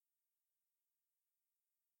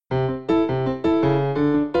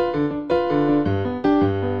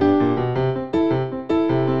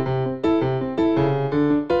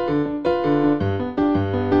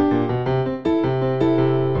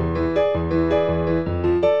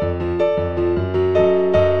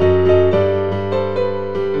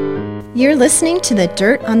You're listening to The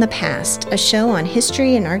Dirt on the Past, a show on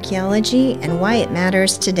history and archaeology and why it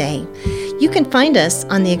matters today. You can find us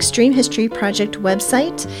on the Extreme History Project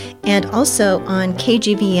website and also on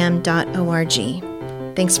kgvm.org.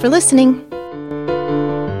 Thanks for listening.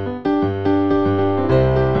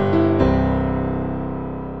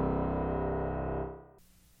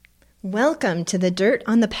 Welcome to The Dirt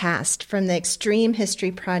on the Past from the Extreme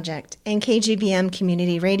History Project and KGVM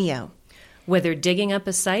Community Radio. Whether digging up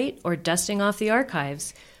a site or dusting off the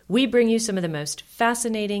archives, we bring you some of the most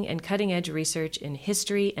fascinating and cutting-edge research in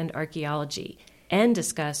history and archaeology and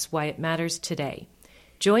discuss why it matters today.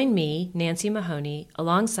 Join me, Nancy Mahoney,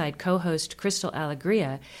 alongside co-host Crystal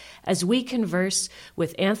Alegria, as we converse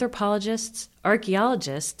with anthropologists,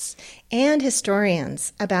 archaeologists, and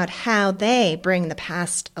historians about how they bring the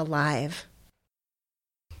past alive.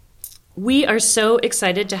 We are so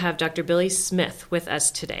excited to have Dr. Billy Smith with us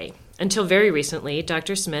today. Until very recently,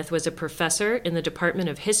 Dr. Smith was a professor in the Department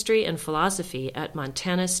of History and Philosophy at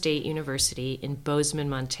Montana State University in Bozeman,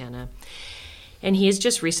 Montana, and he has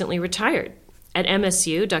just recently retired. At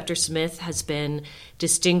MSU, Dr. Smith has been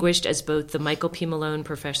distinguished as both the Michael P. Malone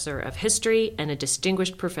Professor of History and a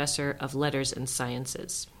Distinguished Professor of Letters and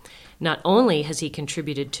Sciences. Not only has he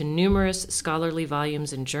contributed to numerous scholarly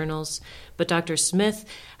volumes and journals, but Dr. Smith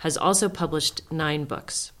has also published 9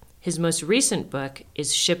 books. His most recent book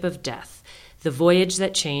is Ship of Death, The Voyage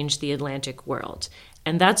That Changed the Atlantic World.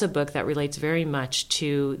 And that's a book that relates very much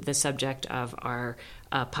to the subject of our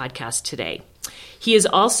podcast today. He is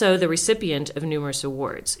also the recipient of numerous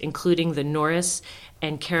awards, including the Norris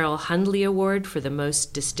and Carol Hundley Award for the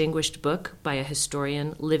Most Distinguished Book by a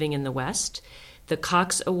Historian Living in the West, the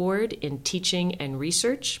Cox Award in Teaching and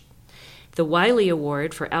Research, the Wiley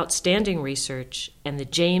Award for Outstanding Research, and the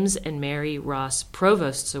James and Mary Ross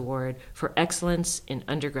Provost's Award for Excellence in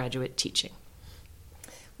Undergraduate Teaching.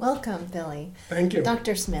 Welcome, Billy. Thank you.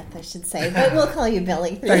 Dr. Smith, I should say, but we'll call you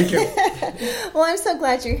Billy. Thank you. Well, I'm so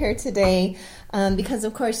glad you're here today because,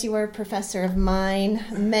 of course, you were a professor of mine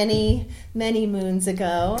many, many moons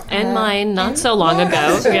ago. And mine not so long ago.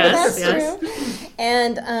 That's true, yes, that's true.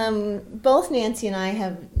 And both Nancy and I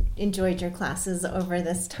have enjoyed your classes over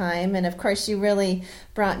this time, and of course you really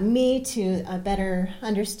brought me to a better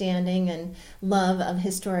understanding and love of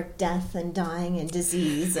historic death and dying and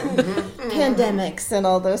disease and pandemics and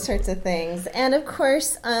all those sorts of things. And of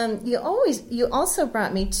course you also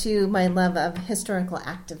brought me to my love of historical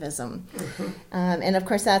activism, and of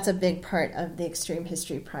course that's a big part of the Extreme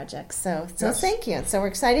History Project. So yes. Thank you. So we're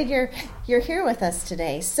excited you're here with us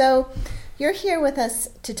today. So you're here with us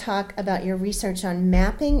to talk about your research on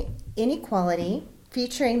mapping inequality,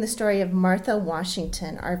 featuring the story of Martha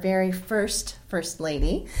Washington, our very first First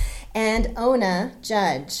Lady, and Ona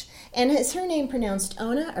Judge. And is her name pronounced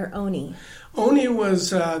Ona or Oni? Oni was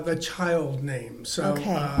the child name, so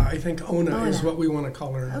okay. I think Ona is what we want to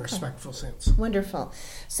call her in a respectful sense. Wonderful.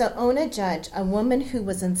 So Ona Judge, a woman who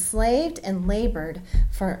was enslaved and labored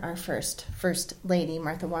for our first Lady,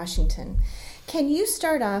 Martha Washington. Can you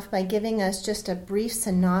start off by giving us just a brief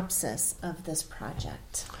synopsis of this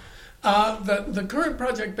project? The current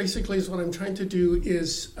project basically is what I'm trying to do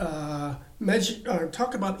is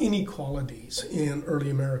talk about inequalities in early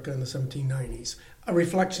America in the 1790s, a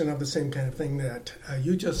reflection of the same kind of thing that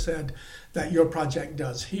you just said that your project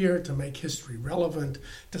does here, to make history relevant,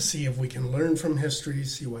 to see if we can learn from history,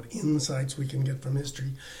 see what insights we can get from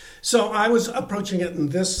history. So I was approaching it in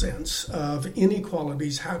this sense of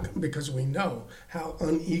inequalities, because we know how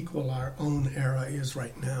unequal our own era is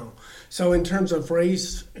right now. So in terms of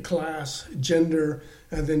race, class, gender,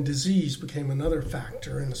 and then disease became another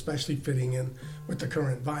factor, and especially fitting in with the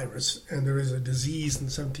current virus. And there is a disease in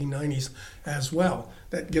the 1790s as well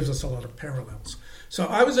that gives us a lot of parallels. So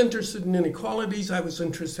I was interested in inequalities. I was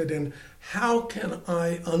interested in how can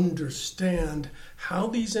I understand how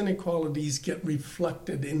these inequalities get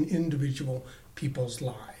reflected in individual people's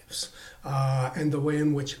lives and the way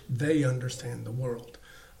in which they understand the world.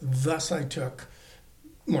 Thus I took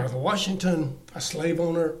Martha Washington, a slave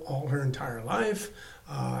owner all her entire life,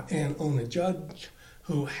 and Ona Judge,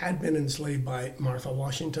 who had been enslaved by Martha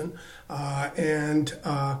Washington, and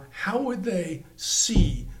how would they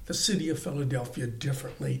see the city of Philadelphia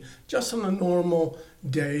differently just on a normal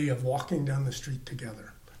day of walking down the street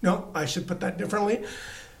together. No, I should put that differently.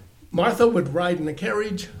 Martha would ride in a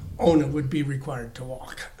carriage, Ona would be required to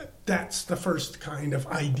walk. That's the first kind of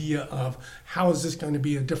idea of how is this going to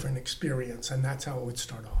be a different experience, and that's how it would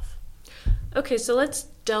start off. Okay, so let's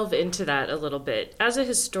delve into that a little bit. As a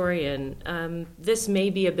historian, this may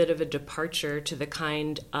be a bit of a departure to the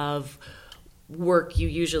kind of work you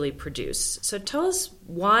usually produce. So tell us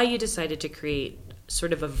why you decided to create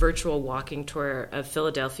sort of a virtual walking tour of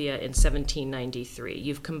Philadelphia in 1793.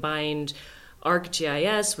 You've combined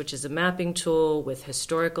ArcGIS, which is a mapping tool, with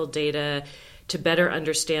historical data to better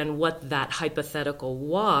understand what that hypothetical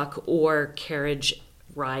walk or carriage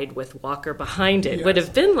ride with walker behind it would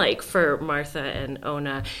have been like for Martha and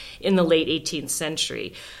Ona in the late 18th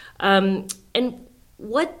century. And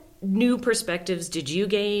what new perspectives did you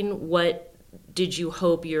gain? What did you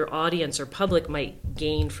hope your audience or public might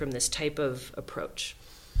gain from this type of approach?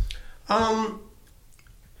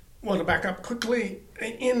 Well, to back up quickly,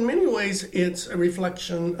 in many ways, it's a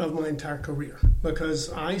reflection of my entire career,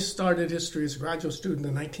 because I started history as a graduate student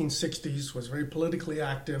in the 1960s, was very politically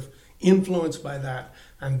active, influenced by that,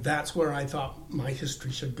 and that's where I thought my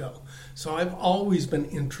history should go. So I've always been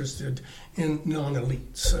interested in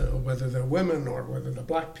non-elites, whether they're women or whether they're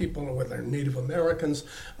black people or whether they're Native Americans,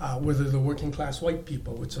 whether they're working class white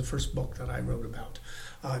people, which is the first book that I wrote about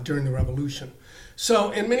during the Revolution.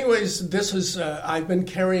 So in many ways, this is I've been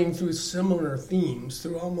carrying through similar themes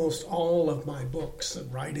through almost all of my books,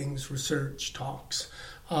 writings, research, talks.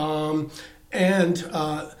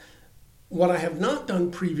 What I have not done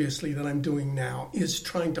previously that I'm doing now is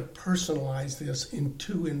trying to personalize this in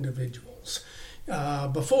two individuals.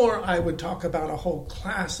 Before, I would talk about a whole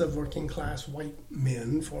class of working class white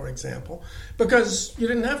men, for example, because you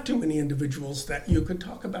didn't have too many individuals that you could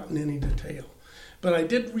talk about in any detail. But I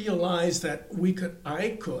did realize that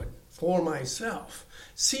I could, for myself,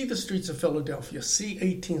 see the streets of Philadelphia, see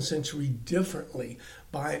 18th century differently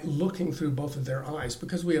by looking through both of their eyes,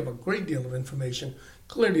 because we have a great deal of information,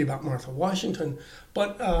 clearly about Martha Washington,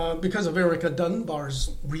 but because of Erica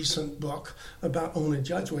Dunbar's recent book about Ona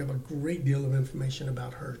Judge, we have a great deal of information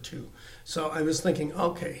about her too. So I was thinking,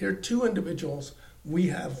 okay, here are two individuals. We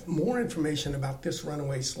have more information about this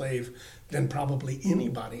runaway slave than probably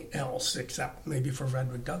anybody else, except maybe for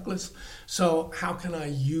Frederick Douglass. So how can I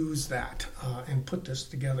use that and put this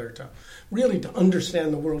together to really to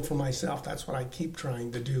understand the world for myself? That's what I keep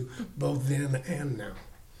trying to do, both then and now.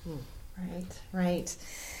 Right.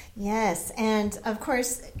 Yes, and of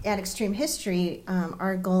course, at Extreme History,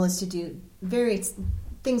 our goal is to do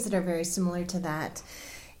things that are very similar to that.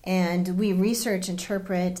 And we research,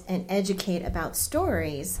 interpret, and educate about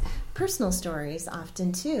stories, personal stories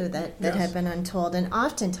often too, that have been untold. And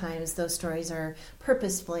oftentimes those stories are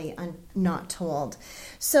purposefully not told.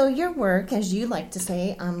 So your work, as you like to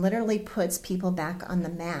say, literally puts people back on the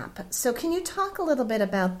map. So can you talk a little bit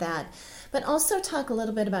about that? But also talk a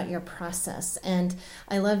little bit about your process. And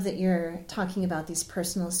I love that you're talking about these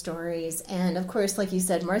personal stories. And of course, like you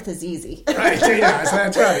said, Martha's easy. Right, yes,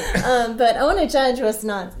 that's right. But Ona Judge was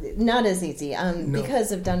not as easy. No.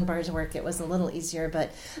 Because of Dunbar's work, it was a little easier.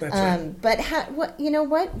 But that's right. But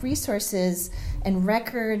what resources and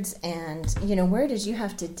records and where did you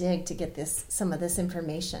have to dig to get some of this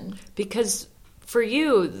information? Because for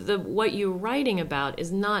you, what you're writing about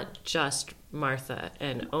is not just Martha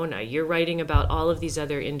and Ona. You're writing about all of these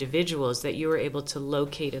other individuals that you were able to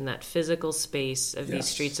locate in that physical space of these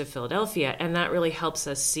streets of Philadelphia, and that really helps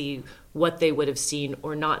us see what they would have seen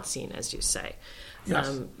or not seen, as you say.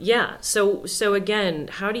 Yes. So again,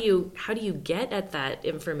 how do you get at that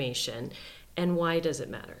information, and why does it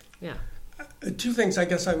matter? Yeah. Two things I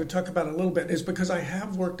guess I would talk about a little bit is because I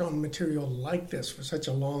have worked on material like this for such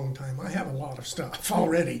a long time. I have a lot of stuff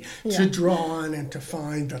already to draw on and to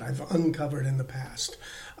find that I've uncovered in the past.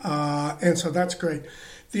 And so that's great.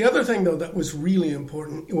 The other thing, though, that was really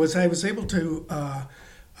important was I was able to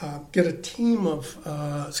get a team of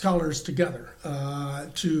scholars together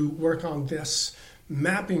to work on this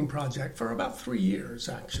mapping project for about 3 years,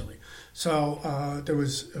 actually. So there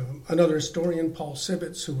was another historian, Paul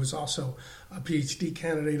Sivitz, who was also a PhD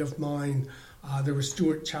candidate of mine. There was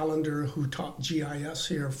Stuart Challender, who taught GIS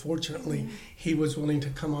here. Fortunately, he was willing to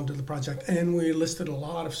come onto the project. And we enlisted a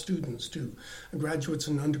lot of students, too, graduates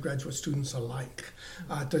and undergraduate students alike,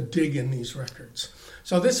 to dig in these records.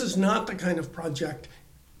 So this is not the kind of project,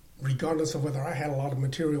 regardless of whether I had a lot of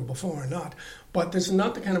material before or not, but this is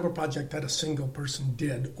not the kind of a project that a single person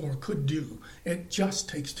did or could do. It just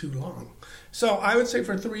takes too long. So I would say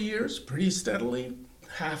for 3 years, pretty steadily,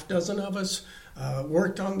 half dozen of us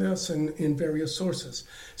worked on this in various sources.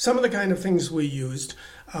 Some of the kind of things we used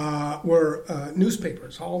were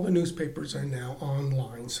newspapers. All the newspapers are now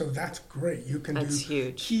online, so that's great. You can do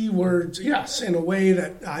huge. Keywords, yes, in a way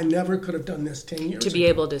that I never could have done this 10 years ago. To be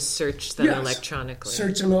able to search them electronically.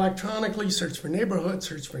 Search them electronically, search for neighborhoods,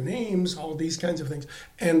 search for names, all these kinds of things,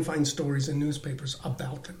 and find stories in newspapers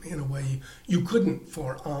about them in a way you couldn't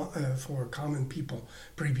for common people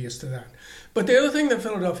previous to that. But the other thing that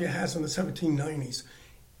Philadelphia has in the 1790s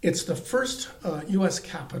It's the first U.S.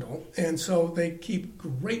 capital, and so they keep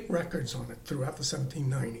great records on it throughout the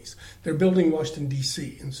 1790s. They're building Washington,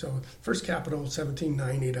 D.C., and so first capital,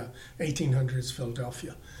 1790 to 1800 is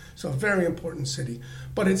Philadelphia. So a very important city.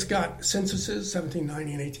 But it's got censuses,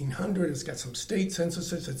 1790 and 1800. It's got some state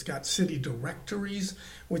censuses. It's got city directories,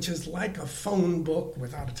 which is like a phone book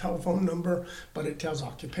without a telephone number, but it tells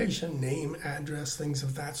occupation, name, address, things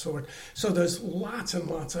of that sort. So there's lots and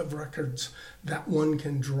lots of records that one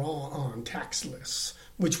can draw on, tax lists,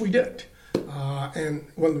 which we did. And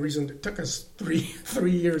one of the reasons it took us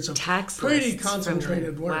three years of tax pretty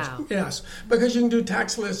concentrated work. Wow. Yes, because you can do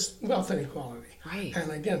tax lists, wealth inequality. Right.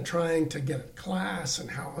 And again, trying to get at class and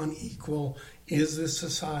how unequal is this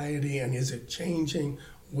society and is it changing,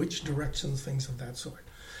 which directions, things of that sort.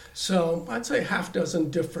 So I'd say half dozen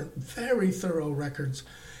different, very thorough records.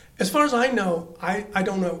 As far as I know, I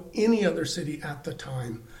don't know any other city at the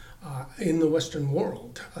time in the Western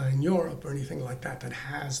world, in Europe or anything like that, that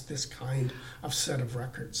has this kind of set of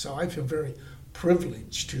records. So I feel very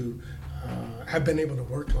privileged to have been able to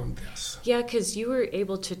work on this. Yeah, because you were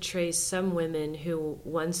able to trace some women who,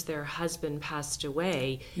 once their husband passed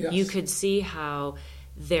away, Yes. you could see how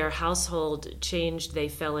their household changed. They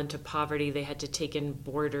fell into poverty. They had to take in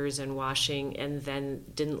boarders and washing, and then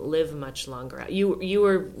didn't live much longer. You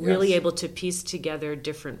were really Yes. able to piece together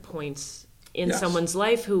different points in Yes. someone's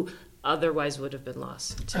life who otherwise would have been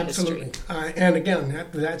lost to Absolutely. history. And again,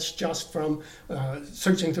 that's just from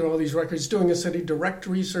searching through all these records, doing a city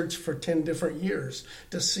directory search for 10 different years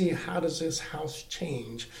to see how does this house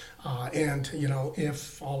change. And,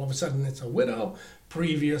 if all of a sudden it's a widow,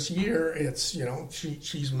 previous year it's,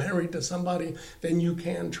 she's married to somebody, then you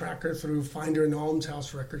can track her through, find her in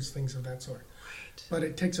almshouse records, things of that sort. Right. But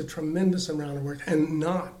it takes a tremendous amount of work, and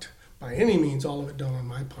not by any means all of it done on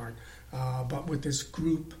my part. But with this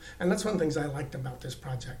group, and that's one of the things I liked about this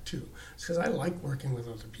project too, because I like working with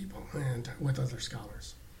other people and with other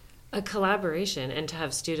scholars. A collaboration, and to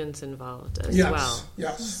have students involved as Yes, well.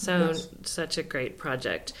 yes, So yes. Such a great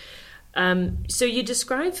project. So you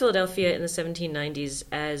describe Philadelphia in the 1790s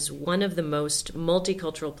as one of the most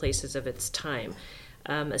multicultural places of its time.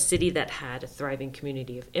 A city that had a thriving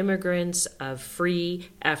community of immigrants, of free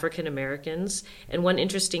African Americans. And one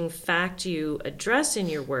interesting fact you address in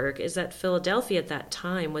your work is that Philadelphia at that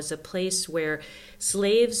time was a place where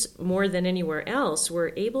slaves, more than anywhere else,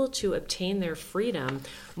 were able to obtain their freedom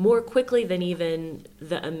more quickly than even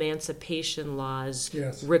the emancipation laws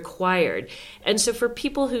Yes. required. And so for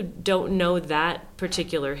people who don't know that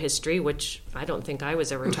particular history, which I don't think I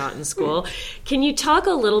was ever taught in school, can you talk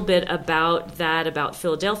a little bit about that, about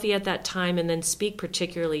Philadelphia at that time, and then speak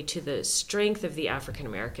particularly to the strength of the African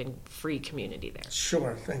American free community there?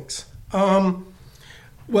 Sure, thanks.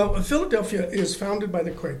 Well, Philadelphia is founded by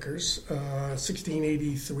the Quakers,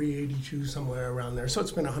 1683, 82, somewhere around there. So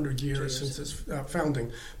it's been 100 years since its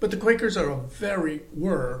founding. But the Quakers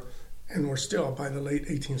were, and were still by the late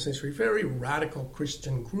 18th century, very radical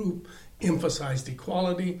Christian group, emphasized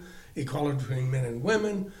equality between men and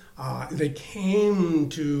women. They came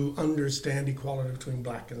to understand equality between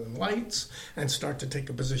black and whites and start to take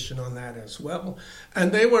a position on that as well.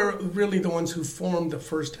 And they were really the ones who formed the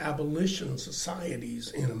first abolition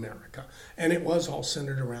societies in America. And it was all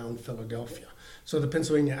centered around Philadelphia. So the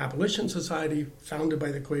Pennsylvania Abolition Society, founded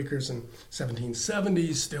by the Quakers in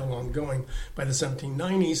 1770s, still ongoing by the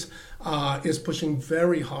 1790s, is pushing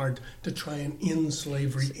very hard to try and end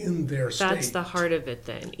slavery in their state. That's the heart of it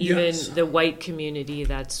then. Even Yes. the white community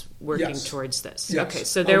that's working Yes. towards this. Yes. Okay,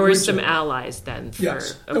 so there were some Originally. allies then.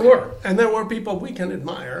 Yes, Okay. there were. And there were people we can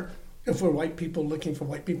admire. If we're white people looking for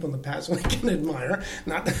white people in the past, we can admire.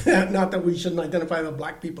 Not that we shouldn't identify with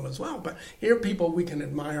black people as well, but here are people we can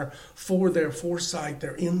admire for their foresight,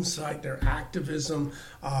 their insight, their activism,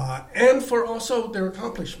 and for also their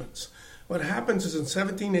accomplishments. What happens is in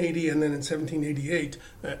 1780 and then in 1788,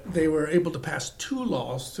 they were able to pass two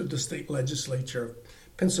laws through the state legislature of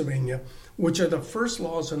Pennsylvania, which are the first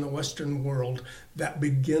laws in the Western world that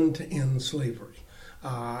begin to end slavery.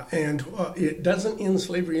 And it doesn't end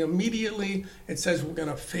slavery immediately. It says we're going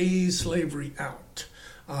to phase slavery out.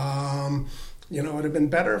 It would have been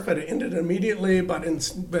better if it ended immediately, but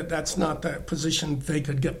that's not the position they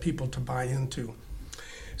could get people to buy into.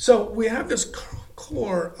 So we have this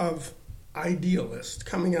core of idealists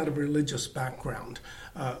coming out of religious background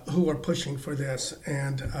who are pushing for this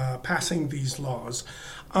and passing these laws.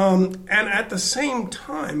 And at the same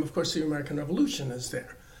time, of course, the American Revolution is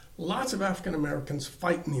there. Lots of African Americans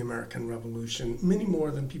fight in the American Revolution, many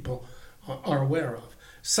more than people are aware of.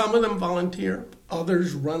 Some of them volunteer,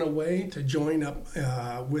 others run away to join up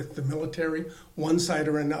with the military, one side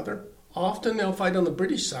or another, Often they'll fight on the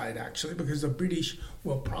British side, actually, because the British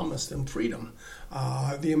will promise them freedom.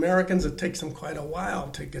 The Americans, it takes them quite a while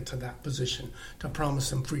to get to that position, to promise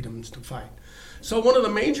them freedoms to fight. So one of the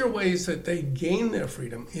major ways that they gain their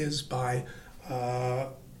freedom is by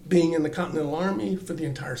being in the Continental Army for the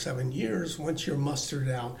entire 7 years. Once you're mustered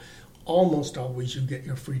out, almost always you get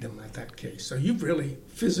your freedom at that case. So you've really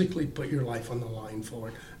physically put your life on the line for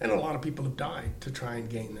it. And a lot of people have died to try and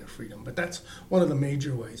gain their freedom. But that's one of the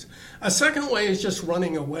major ways. A second way is just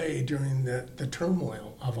running away during the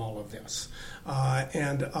turmoil of all of this.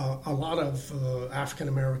 And a lot of African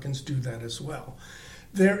Americans do that as well.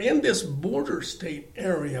 They're in this border state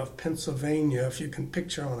area of Pennsylvania, if you can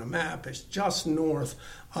picture on a map. It's just north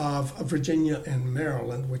of Virginia and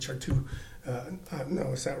Maryland, which are two,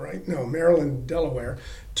 is that right? No, Maryland, Delaware,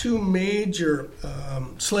 two major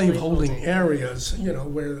slave-holding areas,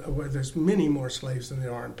 where there's many more slaves than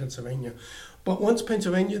there are in Pennsylvania. But once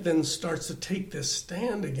Pennsylvania then starts to take this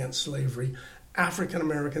stand against slavery, African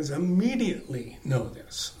Americans immediately know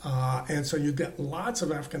this. And so you get lots of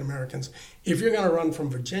African Americans. If you're going to run from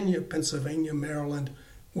Virginia, Pennsylvania, Maryland,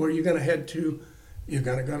 where are you going to head to? You're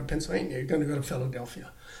going to go to Pennsylvania. You're going to go to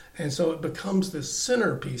Philadelphia. And so it becomes this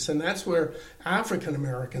centerpiece. And that's where African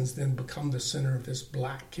Americans then become the center of this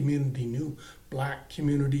black community, new black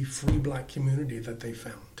community, free black community that they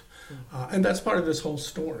found. And that's part of this whole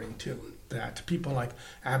story, too. That people like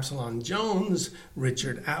Absalom Jones,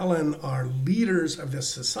 Richard Allen are leaders of this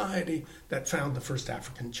society that found the first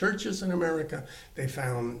African churches in America. They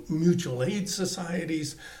found mutual aid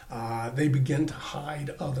societies. They begin to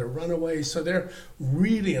hide other runaways. So they're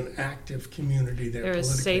really an active community. They're a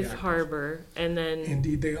safe active. Harbor, and then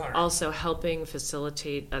indeed they are. Also helping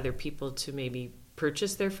facilitate other people to maybe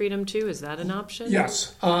purchase their freedom too. Is that an option?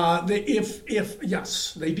 Yes.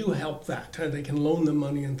 Yes, they do help that. They can loan them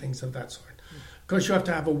money and things of that sort. Of course, you have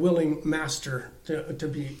to have a willing master to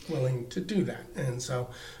be willing to do that. And so,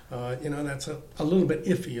 that's a little bit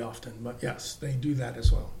iffy often. But yes, they do that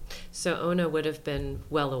as well. So Ona would have been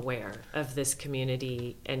well aware of this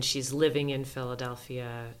community, and she's living in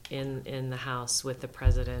Philadelphia in the house with the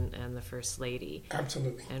president and the first lady.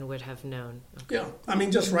 Absolutely. And would have known. Okay. Yeah. I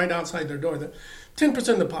mean, just right outside their door. 10%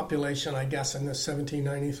 of the population, I guess, in this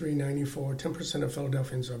 1793, 94, 10% of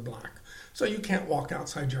Philadelphians are black. So you can't walk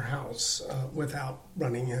outside your house without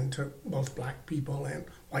running into both black people and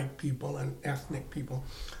white people and ethnic people.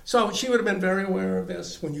 So she would have been very aware of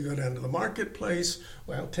this. When you go down to the marketplace,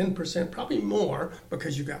 well, 10%, probably more,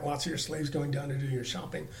 because you've got lots of your slaves going down to do your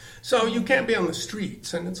shopping. So you can't be on the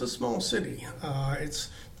streets, and it's a small city. It's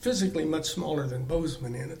physically much smaller than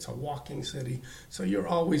Bozeman, and it's a walking city. So you're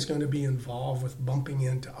always going to be involved with bumping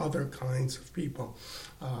into other kinds of people,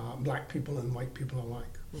 black people and white people alike.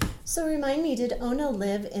 So remind me, did Ona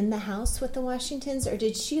live in the house with the Washingtons, or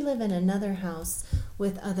did she live in another house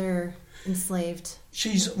with other enslaved?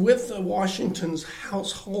 She's with the Washingtons'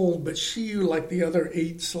 household, but she, like the other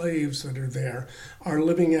 8 slaves that are there, are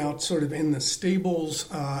living out sort of in the stables,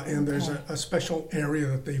 and there's a special area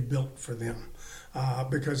that they've built for them,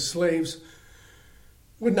 because slaves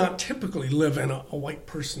would not typically live in a white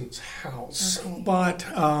person's house, but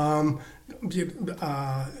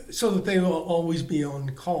so that they will always be on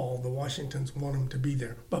call. The Washingtons want them to be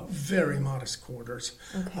there, but very modest quarters.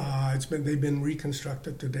 They've been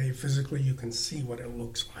reconstructed today. Physically, you can see what it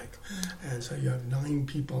looks like, and so you have 9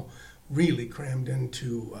 people really crammed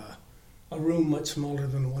into a room much smaller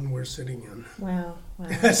than the one we're sitting in. Wow.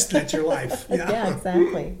 That's your life. Yeah,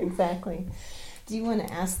 exactly. Do you want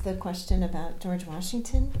to ask the question about George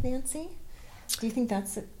Washington, Nancy? Do you think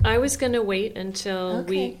that's I was going to wait until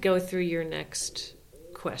we go through your next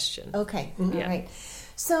question. Okay. Mm-hmm. All right.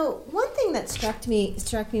 So one thing that struck me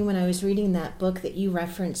when I was reading that book that you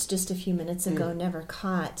referenced just a few minutes ago, Never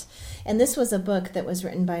Caught. And this was a book that was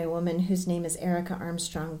written by a woman whose name is Erica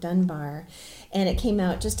Armstrong Dunbar. And it came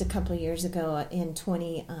out just a couple of years ago in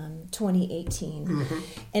 2018. Mm-hmm.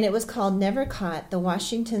 And it was called Never Caught, The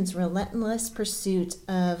Washingtons' Relentless Pursuit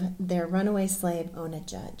of Their Runaway Slave, Ona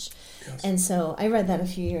Judge. Yes. And so I read that a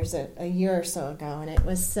year or so ago, and it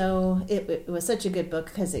was such a good book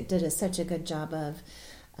because it did such a good job of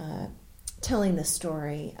telling the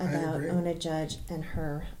story about Ona Judge and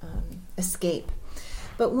her escape.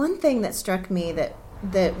 But one thing that struck me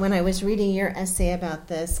that when I was reading your essay about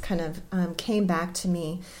this kind of came back to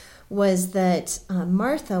me was that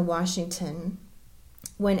Martha Washington,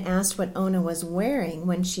 when asked what Ona was wearing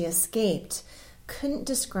when she escaped, couldn't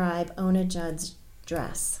describe Ona Judge's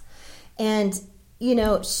dress. And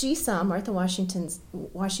Martha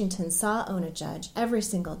Washington saw Ona Judge every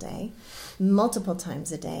single day, multiple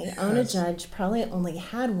times a day. Yes. Ona Judge probably only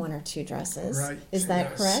had one or two dresses. Right. Is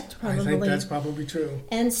that correct? Probably. I think that's probably true.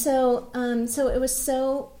 And so it was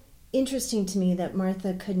so interesting to me that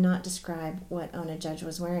Martha could not describe what Ona Judge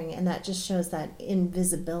was wearing, and that just shows that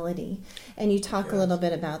invisibility. And you talk a little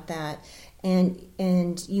bit about that.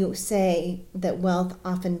 And you say that wealth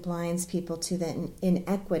often blinds people to the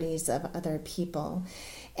inequities of other people.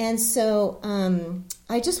 And so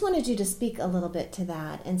I just wanted you to speak a little bit to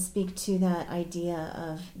that and speak to that idea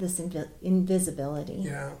of this invisibility.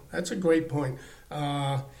 Yeah, that's a great point.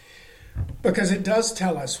 Because it does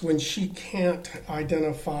tell us when she can't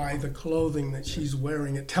identify the clothing that she's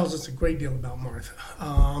wearing, it tells us a great deal about Martha.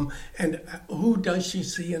 And who does she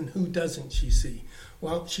see and who doesn't she see?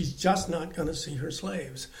 Well, she's just not going to see her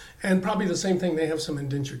slaves. And probably the same thing, they have some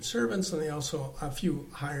indentured servants, and they also a few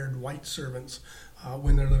hired white servants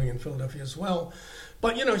when they're living in Philadelphia as well.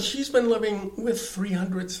 But, she's been living with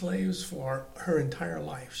 300 slaves for her entire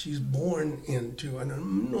life. She's born into an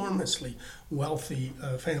enormously wealthy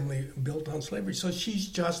family built on slavery. So she's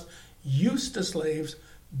just used to slaves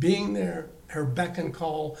being there, her beck and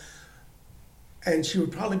call. And she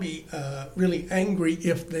would probably be really angry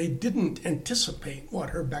if they didn't anticipate what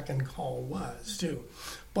her beck and call was, too.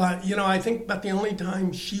 But, I think about the only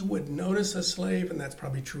time she would notice a slave, and that's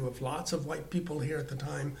probably true of lots of white people here at the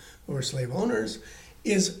time who were slave owners,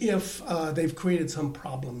 is if they've created some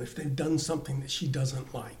problem, if they've done something that she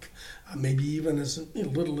doesn't like, maybe even as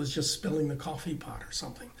little as just spilling the coffee pot or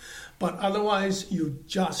something. But otherwise,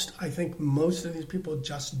 I think most of these people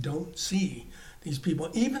just don't see these people,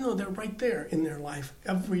 even though they're right there in their life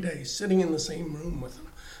every day, sitting in the same room with them.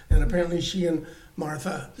 And apparently she and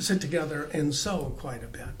Martha sit together and sew quite a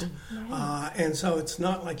bit. Right. And so it's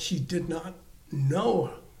not like she did not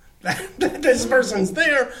know that this person's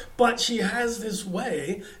there, but she has this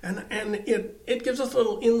way, and it gives us a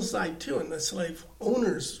little insight too, in the slave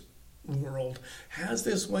owners world, has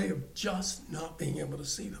this way of just not being able to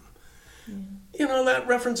see them. Yeah. That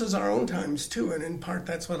references our own times too, and in part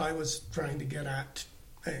that's what I was trying to get at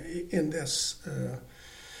in this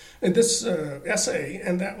essay,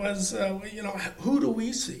 and that was, who do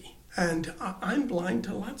we see? And I'm blind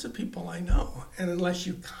to lots of people I know, and unless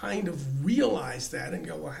you kind of realize that and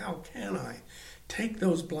go, well, how can I take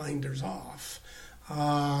those blinders off?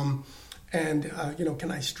 Can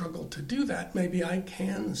I struggle to do that? Maybe I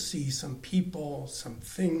can see some people, some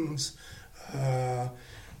things that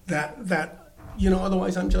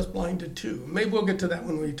otherwise I'm just blinded to. Maybe we'll get to that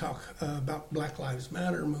when we talk about Black Lives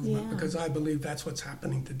Matter movement, because I believe that's what's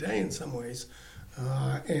happening today in some ways,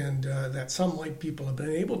 and that some white people have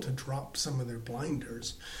been able to drop some of their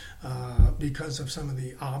blinders because of some of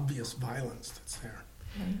the obvious violence that's there.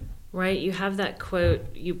 Right, you have that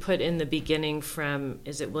quote you put in the beginning from,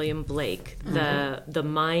 is it William Blake, the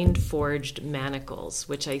mind-forged manacles,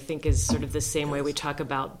 which I think is sort of the same way we talk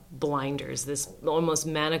about blinders, this almost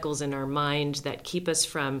manacles in our mind that keep us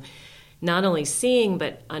from not only seeing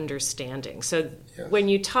but understanding. So when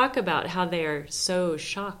you talk about how they are so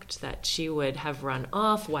shocked that she would have run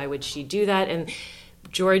off, why would she do that? And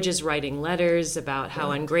George is writing letters about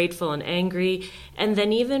how ungrateful and angry. And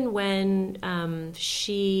then even when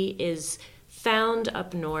she is found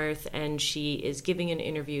up north and she is giving an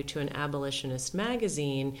interview to an abolitionist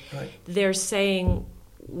magazine, they're saying,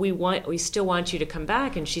 we still want you to come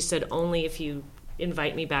back. And she said, only if you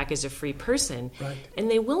invite me back as a free person. Right.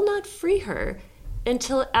 And they will not free her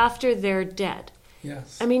until after they're dead.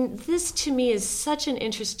 Yes. I mean, this to me is such an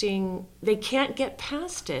interesting, they can't get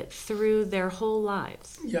past it through their whole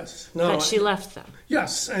lives. Yes. That she left them.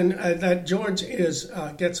 Yes, and that George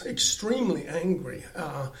gets extremely angry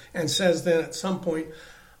and says then at some point,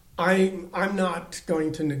 I'm not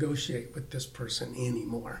going to negotiate with this person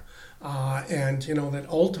anymore. And that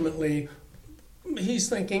ultimately he's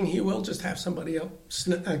thinking he will just have somebody else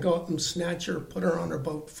go out and snatch her, put her on her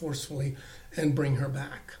boat forcefully, and bring her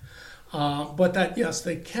back. But that, yes,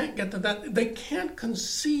 they can't get to that. They can't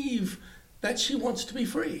conceive that she wants to be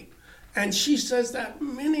free. And she says that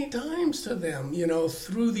many times to them,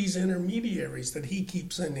 through these intermediaries that he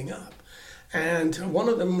keeps sending up. And one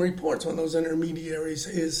of them reports, one of those intermediaries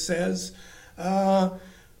says,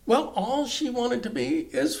 well, all she wanted to be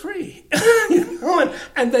is free.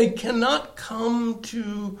 And they cannot come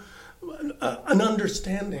to an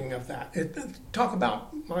understanding of that. Talk about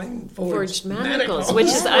mind-forged manacles, which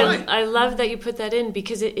is, I love that you put that in,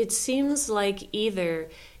 because it seems like either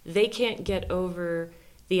they can't get over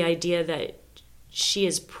the idea that she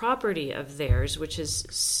is property of theirs, which is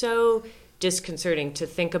so disconcerting to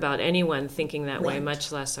think about anyone thinking that way, Right.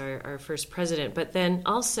 much less our first president. But then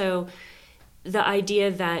also the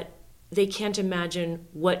idea that they can't imagine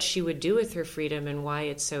what she would do with her freedom and why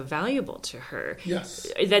it's so valuable to her. Yes.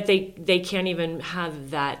 That they can't even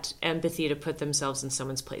have that empathy to put themselves in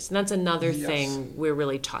someone's place. And that's another Yes. thing we're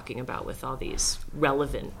really talking about with all these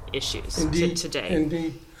relevant issues Indeed. today.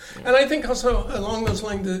 Indeed. And I think also along those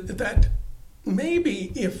lines that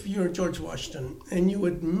maybe if you're George Washington and you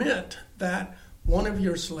admit that one of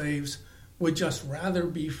your slaves would just rather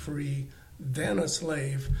be free than a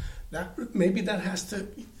slave, that maybe that has to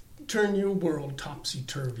turn your world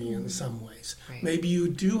topsy-turvy in some ways. Right. Maybe you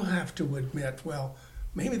do have to admit, well,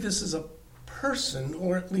 maybe this is a person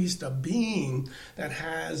or at least a being that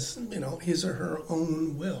has, his or her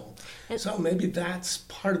own will. And so maybe that's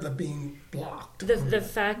part of the being blocked. the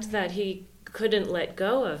fact that he couldn't let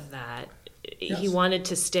go of that, Yes. he wanted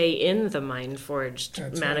to stay in the mind-forged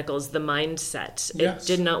That's manacles, the mindset. Yes. It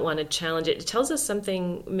did not want to challenge it. It tells us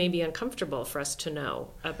something maybe uncomfortable for us to know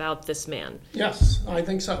about this man. Yes, I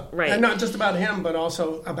think so. Right. And not just about him, but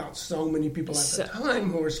also about so many people at the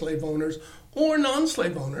time who were slave owners or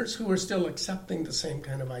non-slave owners who were still accepting the same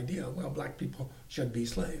kind of idea. Well, black people should be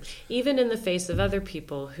slaves. Even in the face of other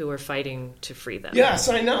people who were fighting to free them. Yes,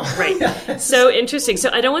 I know. Right. Yes. So interesting. So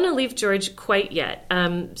I don't want to leave George quite yet.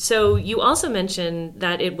 So you also mentioned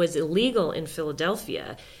that it was illegal in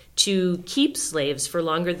Philadelphia to keep slaves for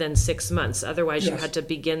longer than 6 months. Otherwise, you Yes. had to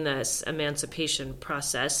begin this emancipation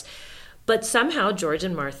process. But somehow George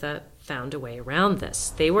and Martha found a way around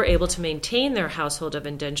this. They were able to maintain their household of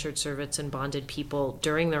indentured servants and bonded people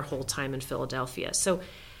during their whole time in Philadelphia. So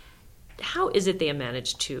how is it they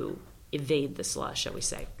managed to evade this law, shall we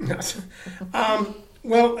say? Yes.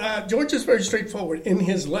 George is very straightforward in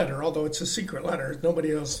his letter, although it's a secret letter.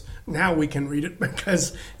 Nobody else, now we can read it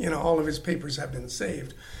because, all of his papers have been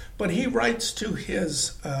saved. But he writes to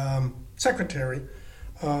his secretary,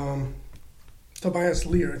 Tobias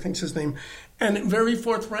Lear, I think's his name, and very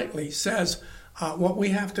forthrightly says, what we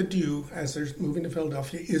have to do as they're moving to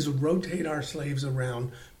Philadelphia is rotate our slaves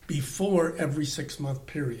around before every 6-month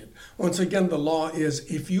period. Once again, the law is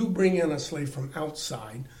if you bring in a slave from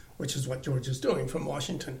outside, which is what George is doing from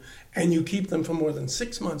Washington, and you keep them for more than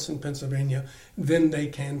 6 months in Pennsylvania, then they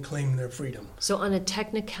can claim their freedom. So on a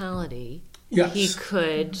technicality, Yes. he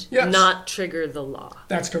could Yes. not trigger the law.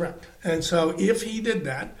 That's correct. And so if he did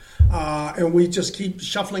that, and we just keep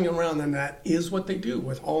shuffling around, and that is what they do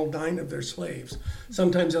with all 9 of their slaves.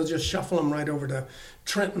 Sometimes they'll just shuffle them right over to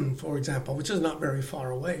Trenton, for example, which is not very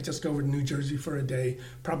far away. Just go over to New Jersey for a day.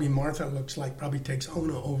 Probably Martha probably takes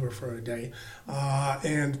Ona over for a day,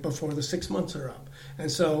 and before the 6 months are up.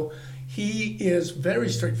 And so he is very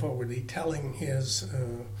straightforwardly telling his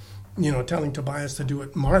telling Tobias to do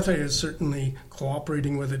it. Martha is certainly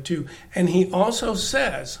cooperating with it too. And he also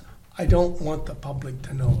says, I don't want the public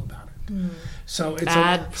to know about it. So it's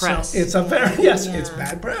bad press. So it's a very, it's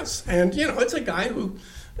bad press. And, it's a guy who,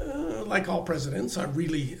 like all presidents, are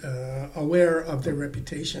really aware of their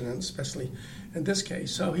reputation, and especially in this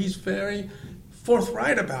case. So he's very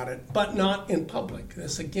forthright about it, but not in public.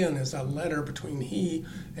 This, again, is a letter between he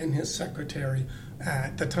and his secretary.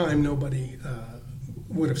 At the time, nobody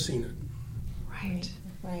would have seen it. Right.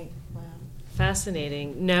 Wow.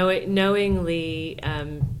 Fascinating. Knowingly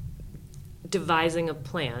devising a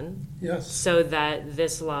plan Yes. so that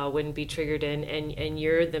this law wouldn't be triggered in, and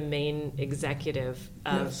you're the main executive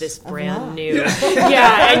of Yes. this Of brand law. new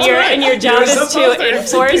and your job You're is supposed to to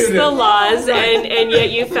enforce execute the it. laws, and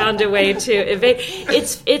yet you found a way to evade.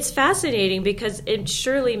 It's fascinating because it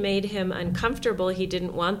surely made him uncomfortable. He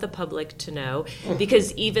didn't want the public to know,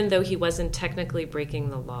 because even though he wasn't technically breaking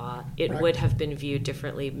the law, it Right. would have been viewed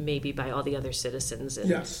differently maybe by all the other citizens in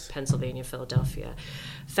Yes. Pennsylvania, Philadelphia.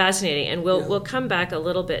 Fascinating, and we'll come back a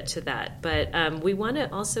little bit to that, but we want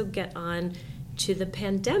to also get on to the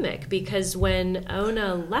pandemic, because when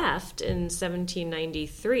Ona left in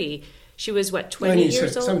 1793, she was 20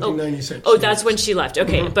 years old? 1796. Oh, that's when she left.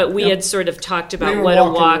 Okay, but we Yep. had sort of talked about We were what a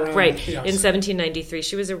walking walk, around, right? yes. In 1793,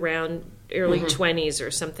 she was around early 20s or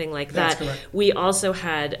something like That's that. correct. We also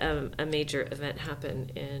had a major event happen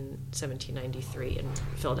in 1793 in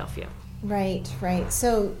Philadelphia. Right.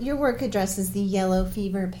 So your work addresses the yellow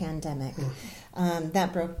fever pandemic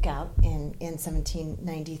that broke out in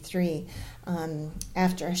 1793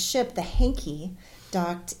 after a ship, the Hankey,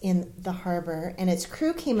 docked in the harbor, and its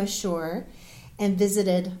crew came ashore and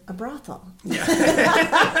visited a brothel.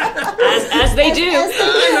 As they do.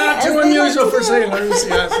 Not too unusual for sailors,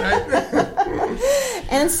 yes, right?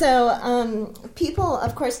 And so people,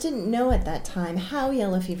 of course, didn't know at that time how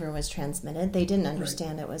yellow fever was transmitted. They didn't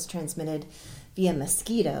understand it was transmitted via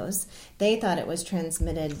mosquitoes. They thought it was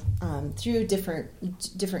transmitted through different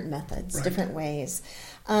methods, Right. different ways.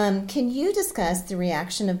 Can you discuss the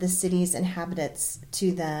reaction of the city's inhabitants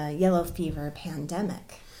to the yellow fever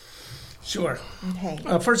pandemic? Sure. Okay.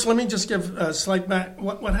 First, let me just give a slight back.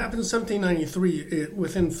 What happened in 1793,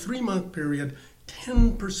 within 3-month period,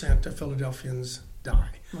 10% of Philadelphians die.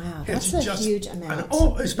 Wow, It's that's a huge amount.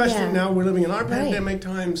 Especially now we're living in our Right. pandemic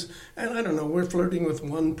times, and I don't know, we're flirting with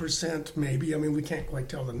 1% maybe. I mean, we can't quite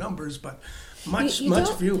tell the numbers, but much You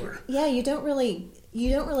don't- fewer. Yeah, you don't really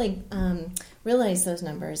realize those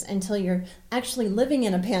numbers until you're actually living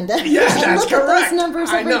in a pandemic. Yes, and that's look at correct. those numbers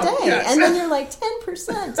I every know, day, yes. and then you're like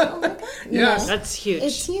 10%. Oh my God! You Yes. know? That's huge.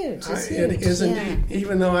 It's huge. It's huge. It is yeah. indeed.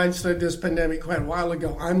 Even though I studied this pandemic quite a while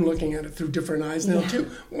ago, I'm looking at it through different eyes now too,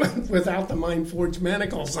 without the mind-forged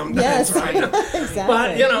manacle sometimes, Yes. right? Exactly.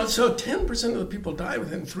 But, so 10% of the people die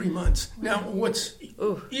within 3 months. Now, what's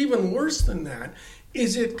even worse than that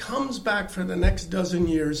is it comes back for the next dozen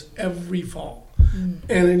years every fall.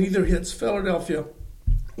 And it either hits Philadelphia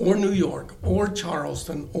or New York or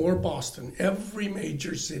Charleston or Boston. Every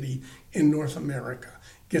major city in North America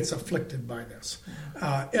gets afflicted by this.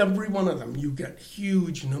 Every one of them, you get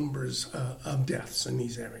huge numbers of deaths in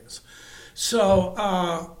these areas. So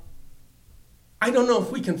I don't know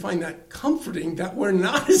if we can find that comforting that we're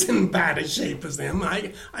not as in bad a shape as them.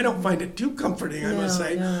 I don't find it too comforting, I must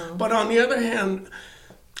say. No. But on the other hand,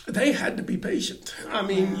 they had to be patient. I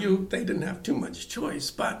mean, they didn't have too much choice.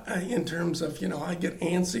 But in terms of, I get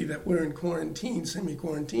antsy that we're in quarantine,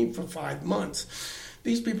 semi-quarantine for 5 months.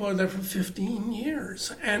 These people are there for 15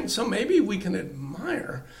 years. And so maybe we can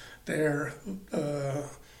admire their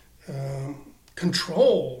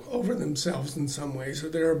control over themselves in some ways, or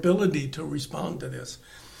their ability to respond to this.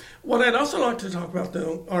 What I'd also like to talk about,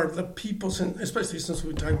 though, are the people, especially since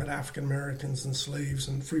we're talking about African Americans and slaves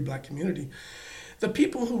and the free black community. The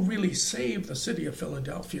people who really saved the city of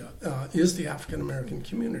Philadelphia is the African American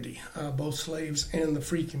community, both slaves and the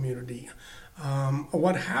free community.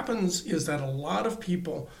 What happens is that a lot of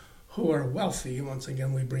people who are wealthy, once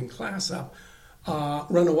again we bring class up,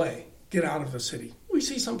 run away, get out of the city. We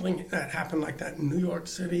see something that happened like that in New York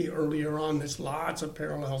City earlier on. There's lots of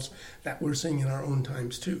parallels that we're seeing in our own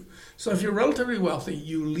times too. So if you're relatively wealthy,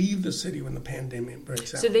 you leave the city when the pandemic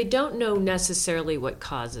breaks out. So they don't know necessarily what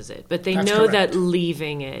causes it, but they That's know correct. that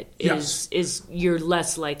leaving it Yes. is you're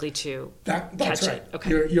less likely to That's catch right. it.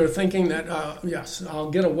 Okay. You're thinking that, yes, I'll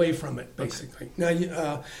get away from it, basically. Okay.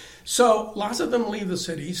 Now, so lots of them leave the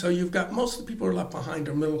city. So you've got most of the people who are left behind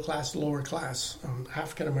are middle class, lower class,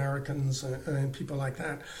 African Americans and people like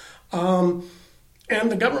that. And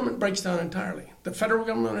the government breaks down entirely. The federal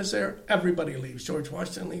government is there, everybody leaves. George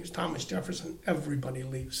Washington leaves, Thomas Jefferson, everybody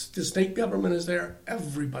leaves. The state government is there,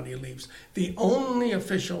 everybody leaves. The only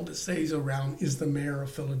official that stays around is the mayor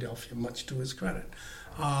of Philadelphia, much to his credit.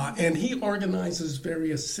 And he organizes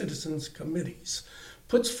various citizens' committees,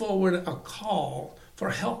 puts forward a call for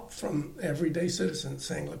help from everyday citizens,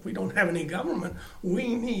 saying, look, we don't have any government.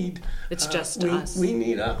 We need... It's just us. We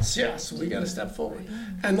need us, yes. We got to step forward.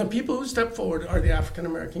 And the people who step forward are the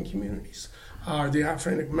African-American communities, are the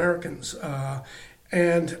African-Americans.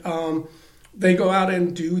 They go out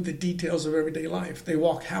and do the details of everyday life. They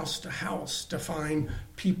walk house to house to find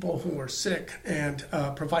people who are sick and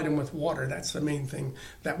provide them with water. That's the main thing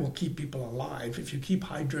that will keep people alive. If you keep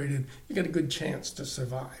hydrated, you get a good chance to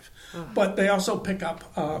survive. But they also pick up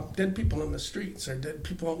dead people in the streets or dead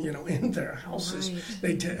people, in their houses.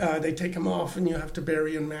 Right. They take them off, and you have to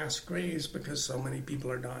bury in mass graves because so many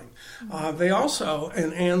people are dying. They also,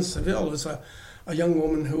 and Anne Seville is a young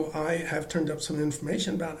woman who I have turned up some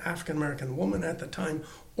information about, African-American woman at the time,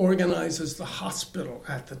 organizes the hospital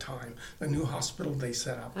at the time, the new hospital they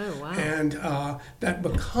set up. Oh, wow. And that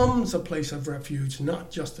becomes a place of refuge, not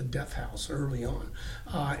just a death house early on.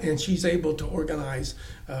 And she's able to organize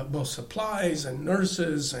both supplies and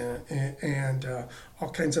nurses and all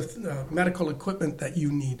kinds of medical equipment that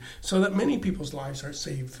you need, so that many people's lives are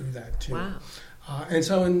saved through that too. Wow. And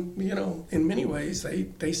so, in many ways,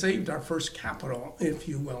 they saved our first capital, if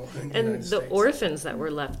you will, in the United the States. orphans that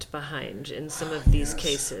were left behind in some of these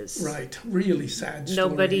cases. Right, really sad stories.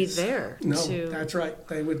 Nobody there. No, that's right.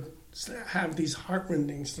 They would have these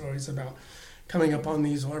heartrending stories about coming upon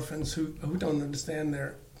these orphans who don't understand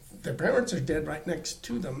their parents are dead right next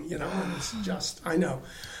to them, and it's just, I know.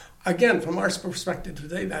 Again, from our perspective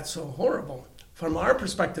today, that's so horrible. From our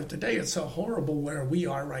perspective today, it's so horrible where we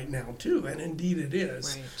are right now, too, and indeed it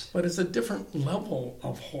is. Right. But it's a different level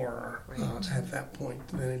of horror at that point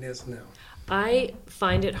than it is now. I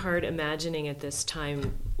find it hard imagining at this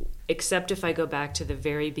time, except if I go back to the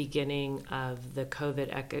very beginning of the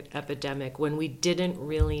COVID epidemic, when we didn't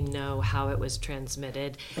really know how it was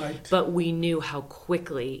transmitted, Right. but we knew how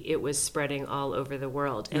quickly it was spreading all over the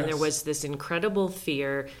world. And there was this incredible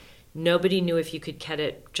fear. Nobody knew if you could get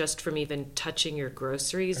it just from even touching your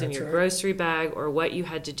groceries in your grocery bag, or what you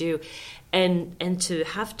had to do. And to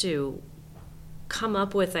have to come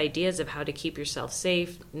up with ideas of how to keep yourself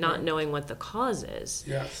safe, not knowing what the cause is.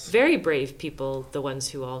 Yes. Very brave people, the ones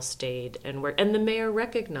who all stayed and were, and the mayor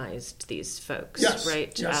recognized these folks,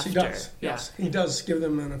 right? Yes, after. he does. Yes, he does give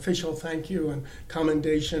them an official thank you and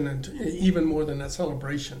commendation, and even more than that,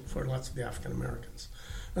 celebration for lots of the African Americans.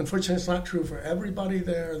 Unfortunately, it's not true for everybody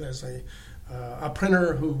there. There's a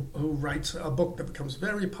printer who writes a book that becomes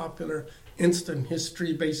very popular, Instant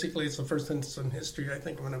History. Basically, it's the first instant history, I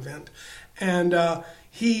think, of an event. And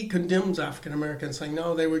he condemns African Americans, saying,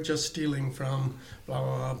 no, they were just stealing from blah,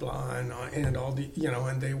 blah, blah, and all the,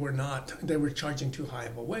 and they were charging too high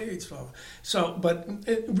of a wage. So, but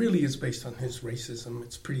it really is based on his racism.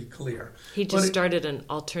 It's pretty clear. He just started an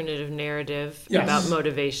alternative narrative about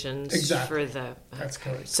motivations for the... That's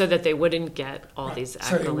correct. So that they wouldn't get all these accolades.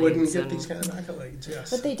 So they wouldn't get these kind of accolades, yes.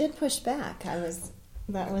 But they did push back.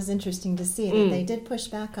 That was interesting to see that they did push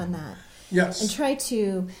back on that. Yes. And try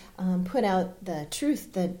to put out the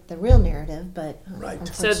truth, the real narrative, but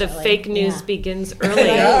So the fake news begins early.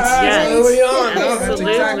 Early on. No, that's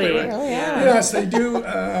Absolutely. exactly right. Yeah. Yes, they do.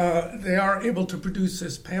 They are able to produce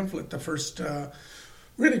this pamphlet, the first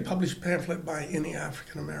really published pamphlet by any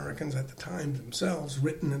African Americans at the time themselves,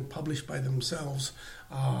 written and published by themselves,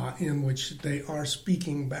 in which they are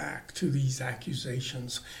speaking back to these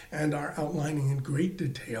accusations and are outlining in great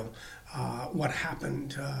detail what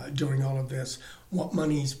happened during all of this, what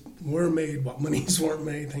monies were made, what monies weren't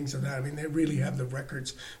made, things of that. I mean, they really have the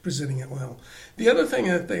records presenting it well. The other thing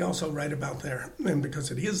that they also write about there, and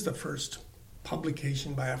because it is the first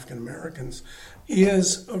publication by African Americans,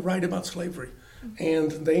 is a write about slavery.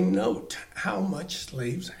 And they note how much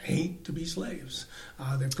slaves hate to be slaves.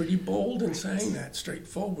 They're pretty bold in saying that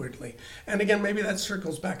straightforwardly. And again, maybe that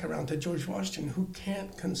circles back around to George Washington, who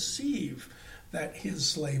can't conceive that his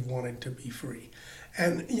slave wanted to be free.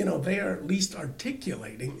 And, they are at least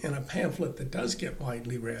articulating in a pamphlet that does get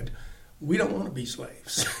widely read, we don't want to be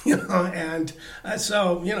slaves, and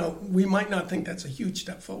so, we might not think that's a huge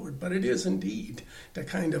step forward, but it is indeed to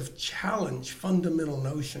kind of challenge fundamental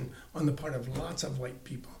notion on the part of lots of white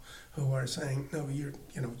people who are saying, no, you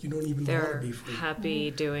don't even want to be free. They're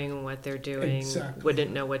happy doing what they're doing,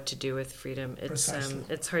 wouldn't know what to do with freedom.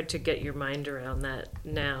 It's hard to get your mind around that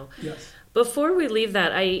now. Yes. Before we leave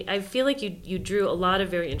that, I feel like you drew a lot of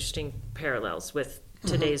very interesting parallels with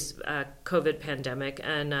today's COVID pandemic,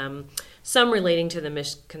 and some relating to the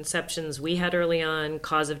misconceptions we had early on,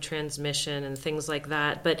 cause of transmission and things like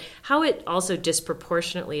that, but how it also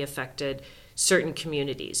disproportionately affected certain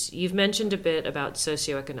communities. You've mentioned a bit about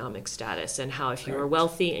socioeconomic status and how if you were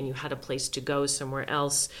wealthy and you had a place to go somewhere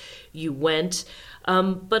else, you went.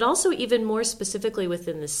 But also even more specifically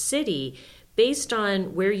within the city, based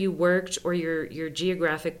on where you worked or your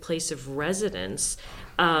geographic place of residence,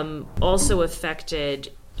 also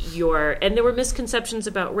affected and there were misconceptions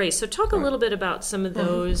about race. So talk a little bit about some of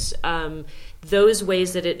those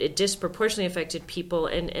ways that it disproportionately affected people,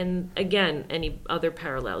 and again, any other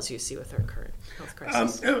parallels you see with our current health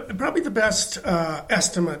crisis. Probably the best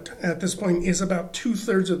estimate at this point is about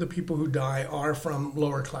 2/3 of the people who die are from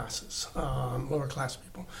lower class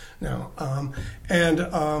people now, and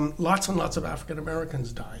lots and lots of African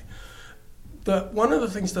Americans die. One of the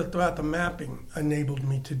things that the mapping enabled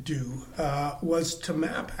me to do was to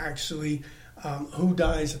map actually who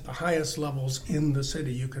dies at the highest levels in the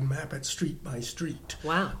city. You can map it street by street.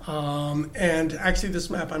 Wow. And actually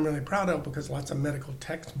this map I'm really proud of because lots of medical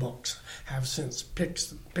textbooks have since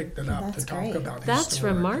picked it up to talk about it. That's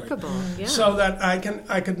remarkable. Yeah. So that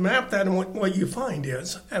I could map that, and what you find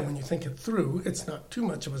is, and when you think it through, it's not too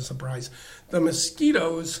much of a surprise, the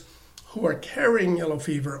mosquitoes who are carrying yellow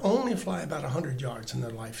fever only fly about 100 yards in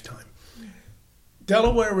their lifetime.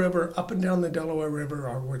 Delaware River, up and down the Delaware River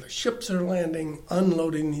are where the ships are landing,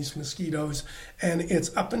 unloading these mosquitoes, and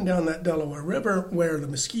it's up and down that Delaware River where the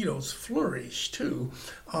mosquitoes flourish too.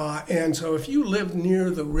 And so if you live near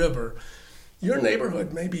the river, your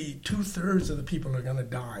neighborhood, maybe 2/3 of the people are going to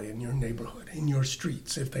die in your neighborhood, in your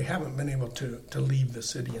streets, if they haven't been able to leave the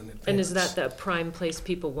city in advance. And is that the prime place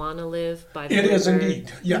people want to live by the It river? is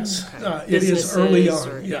indeed, yes. Okay. It is early on,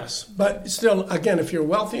 Or, yes. But still, again, if you're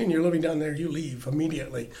wealthy and you're living down there, you leave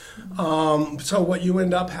immediately. So what you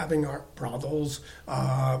end up having are brothels,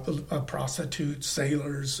 prostitutes,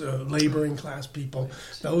 sailors, laboring class people.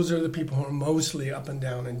 Those are the people who are mostly up and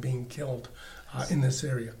down and being killed in this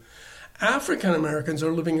area. African Americans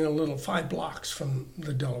are living in a little 5 blocks from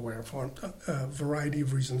the Delaware for a variety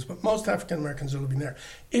of reasons, but most African Americans are living there.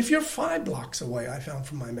 If you're 5 blocks away, I found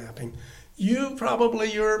from my mapping, your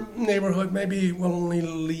neighborhood maybe will only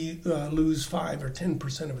lose 5 or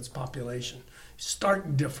 10% of its population.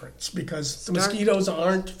 Stark difference, because the mosquitoes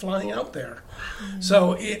aren't flying out there.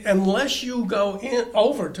 So unless you go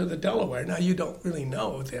over to the Delaware, now you don't really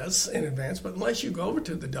know this in advance, but unless you go over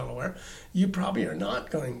to the Delaware, you probably are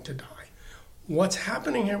not going to die. What's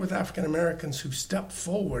happening here with African Americans who step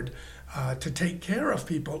forward to take care of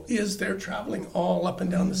people is they're traveling all up and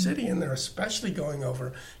down the city, and they're especially going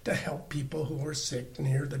over to help people who are sick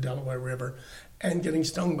near the Delaware River and getting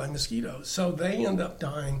stung by mosquitoes. So they end up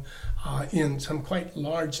dying in some quite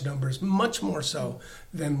large numbers, much more so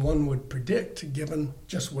than one would predict, given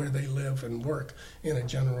just where they live and work in a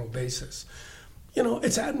general basis.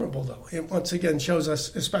 It's admirable, though. It once again shows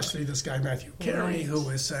us, especially this guy, Matthew Carey, who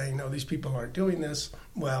is saying, no, these people aren't doing this.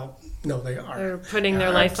 Well, no, they are. They're putting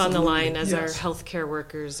their life on the line as our yes. healthcare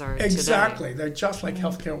workers are Exactly. today. They're just like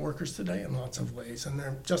healthcare workers today in lots of ways, and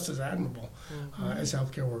they're just as admirable as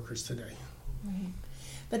healthcare workers today. Right.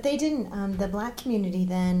 But they didn't, the black community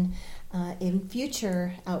then, in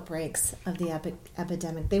future outbreaks of the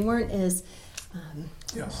epidemic, they weren't as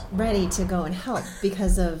Yes. ready to go and help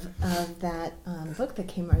because of that book that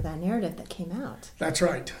came, or that narrative that came out. That's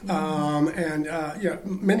right.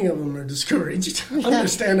 Many of them are discouraged,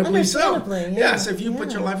 understandably so. Yeah. Yes, if you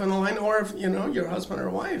put your life on the line, or if, your husband or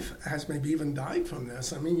wife has maybe even died from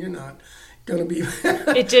this, I mean, you're not going to be...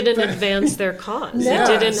 It didn't advance their cause. No, it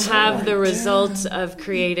didn't have the results of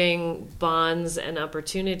creating bonds and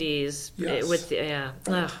opportunities. Yes.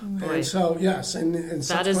 Boy. And so, yes, and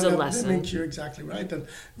that is a lesson. That makes you exactly right, that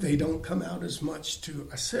they don't come out as much to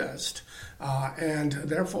assist, and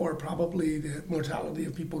therefore probably the mortality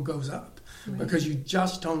of people goes up, because you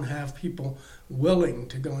just don't have people willing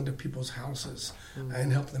to go into people's houses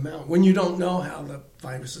and help them out when you don't know how the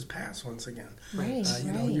viruses pass once again. Right,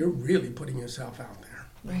 You're really putting yourself out there.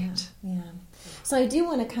 Right. Yeah. So I do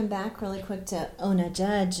want to come back really quick to Ona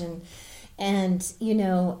Judge, and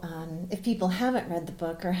if people haven't read the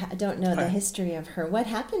book or don't know the history of her, what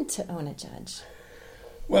happened to Ona Judge?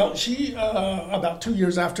 Well, she, about 2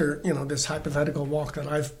 years after, this hypothetical walk that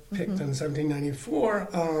I've picked in 1794,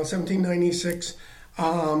 1796,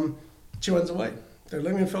 she runs away. They're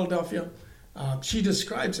living in Philadelphia. She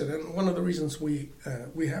describes it, and one of the reasons we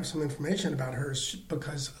have some information about her is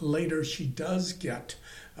because later she does get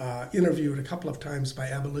interviewed a couple of times by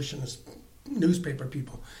abolitionist newspaper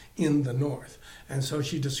people in the North. And so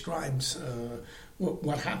she describes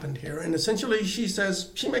what happened here. And essentially she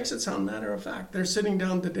says, she makes it sound matter of fact. They're sitting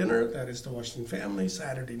down to dinner, that is the Washington family,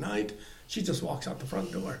 Saturday night. She just walks out the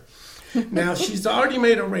front door. Now, she's already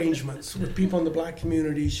made arrangements with people in the black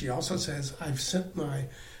community. She also says, I've sent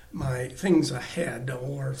my things ahead,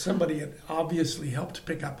 or somebody had obviously helped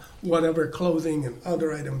pick up whatever clothing and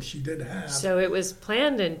other items she did have. So it was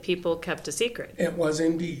planned and people kept a secret. It was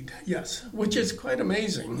indeed, yes, which is quite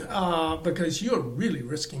amazing, because you're really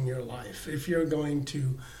risking your life if you're going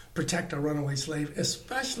to protect a runaway slave,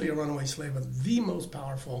 especially a runaway slave of the most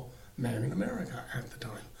powerful man in America at the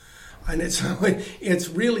time. And it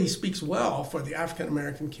really speaks well for the African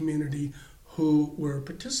American community who were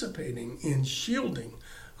participating in shielding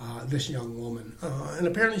this young woman. And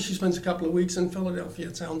apparently she spends a couple of weeks in Philadelphia,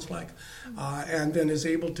 it sounds like, and then is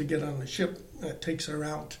able to get on a ship that takes her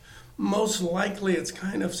out. Most likely, it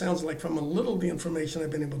sounds like from a little of the information I've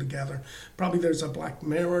been able to gather, probably there's a black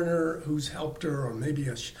mariner who's helped her, or maybe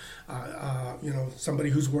somebody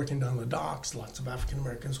who's working down the docks. Lots of African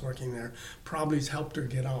Americans working there probably has helped her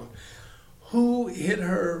get on. Who hit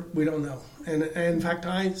her? We don't know. And in fact,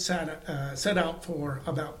 I set out for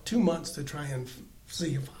about 2 months to try and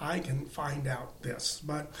see if I can find out this.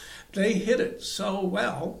 But they hid it so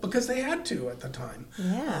well because they had to at the time.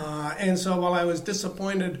 Yeah. And so while I was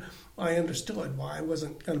disappointed, I understood why I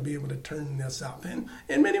wasn't going to be able to turn this up. And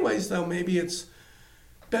in many ways, though, maybe it's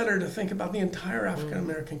better to think about the entire African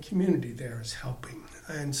American community there as helping.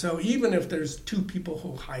 And so even if there's 2 people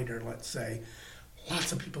who hide her, let's say,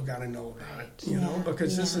 lots of people got to know about it, Yeah,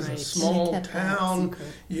 because this is a right. small Kept that town. secret.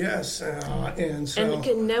 Yes, and so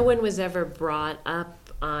And no one was ever brought up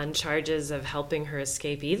on charges of helping her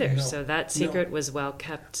escape either. No, So that secret was well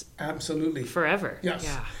kept absolutely. forever. Yes.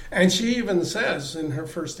 Yeah. And she even says in her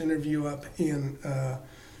first interview up in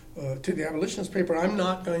to the abolitionist paper, I'm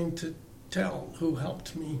not going to tell who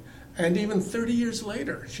helped me. And even 30 years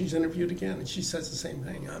later, she's interviewed again, and she says the same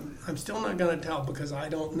thing. I'm still not going to tell because I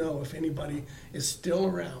don't know if anybody is still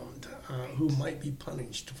around who might be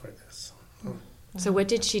punished for this. So what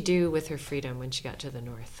did she do with her freedom when she got to the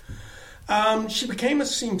North? She became a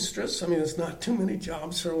seamstress. I mean, there's not too many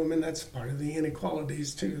jobs for women. That's part of the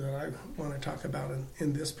inequalities, too, that I want to talk about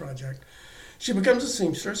in this project. She becomes a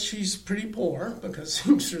seamstress. She's pretty poor because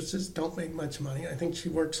seamstresses don't make much money. I think she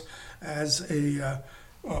works as a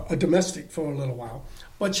domestic for a little while.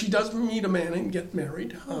 But she does meet a man and get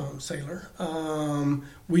married, sailor.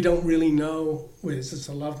 We don't really know, is this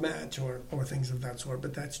a love match or things of that sort,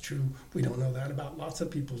 but that's true. We don't know that about lots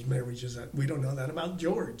of people's marriages. We don't know that about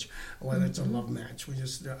George, whether it's a love match. We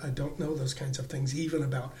just don't know those kinds of things, even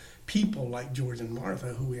about people like George and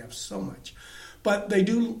Martha, who we have so much. But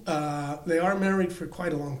they are married for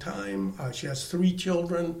quite a long time. She has 3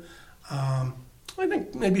 children. I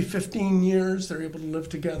think maybe 15 years they're able to live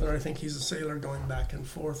together. I think he's a sailor going back and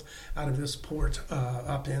forth out of this port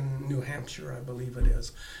up in New Hampshire, I believe it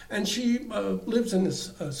is. And she lives in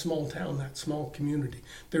this small town, that small community.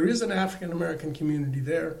 There is an African-American community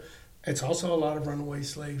there. It's also a lot of runaway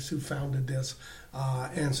slaves who founded this.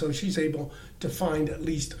 And so she's able to find at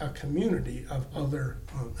least a community of other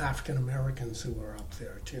African-Americans who are up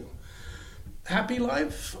there too. Happy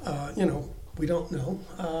life, we don't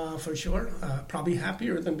know for sure. Probably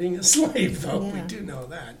happier than being a slave, though. Yeah. We do know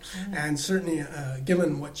that. Yeah. And certainly,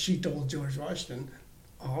 given what she told George Washington,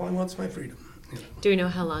 all I want is my freedom. Do we know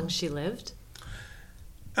how long she lived?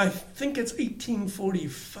 I think it's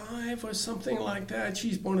 1845 or something like that.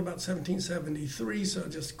 She's born about 1773, so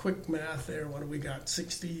just quick math there. What do we got?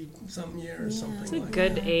 60-something years, something It's a like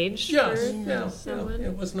good that. age Yes, for someone.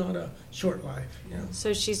 It was not a short life. Yeah.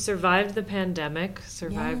 So she survived the pandemic,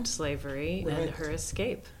 survived Yeah. slavery, Right. and her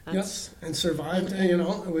escape. Yes, and survived,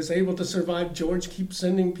 was able to survive. George keeps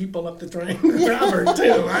sending people up to try and grab her,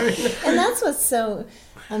 too. And that's what's so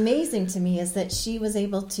amazing to me is that she was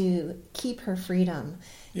able to keep her freedom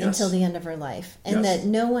until the end of her life, and that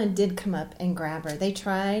no one did come up and grab her. They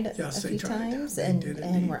tried a few times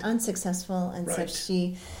and were unsuccessful, and so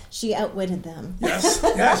she outwitted them. Yes,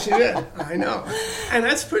 she did. I know. And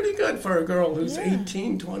that's pretty good for a girl who's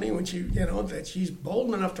 18, 20, when she, that she's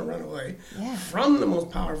bold enough to run away from the most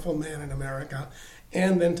powerful man in America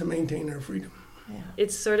and then to maintain her freedom. Yeah.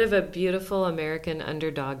 It's sort of a beautiful American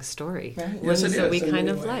underdog story. Right. Yes, it is. We kind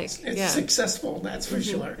of ways. like. It's successful, that's for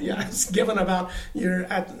sure. Yeah, it's given about you're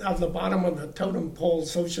at the bottom of the totem pole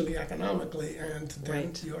socially, economically, and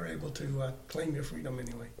then you're able to claim your freedom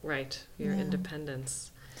anyway. Right, your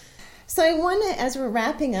independence. So I want to, as we're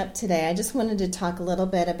wrapping up today, I just wanted to talk a little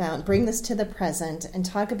bit about, bring this to the present and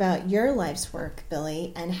talk about your life's work,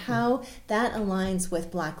 Billy, and how that aligns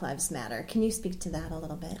with Black Lives Matter. Can you speak to that a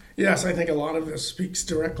little bit? Yes, I think a lot of this speaks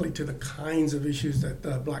directly to the kinds of issues that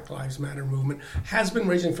the Black Lives Matter movement has been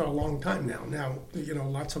raising for a long time now. Now,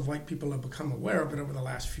 lots of white people have become aware of it over the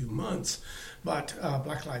last few months. But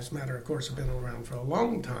Black Lives Matter, of course, have been around for a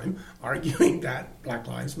long time, arguing that Black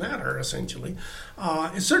Lives Matter, essentially.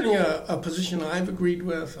 It's certainly a position I've agreed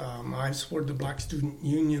with. I've supported the Black Student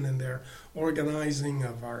Union and their organizing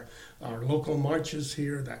of our local marches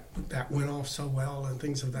here that went off so well and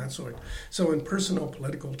things of that sort. So in personal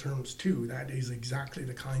political terms, too, that is exactly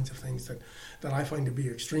the kinds of things that I find to be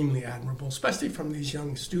extremely admirable, especially from these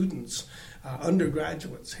young students,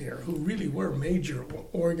 undergraduates here, who really were major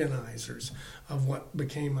organizers of what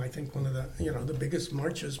became, I think, one of the biggest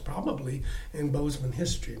marches probably in Bozeman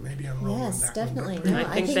history. Maybe I'm wrong on that. Yes, definitely. One,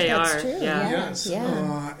 I think they that's are. True. Yeah. Yes,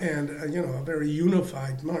 Yeah. and a very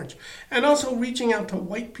unified march, and also reaching out to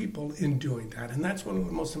white people in doing that, and that's one of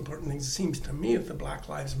the most important things. It seems to me that the Black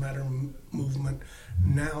Lives Matter movement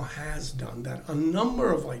now has done that. A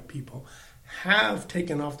number of white people have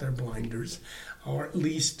taken off their blinders, or at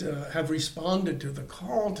least have responded to the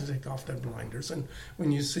call to take off their blinders. And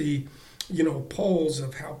when you see, polls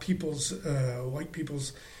of how white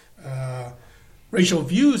people's racial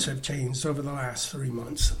views have changed over the last 3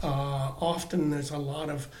 months, often there's a lot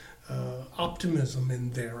of optimism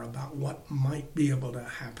in there about what might be able to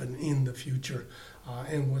happen in the future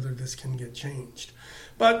and whether this can get changed.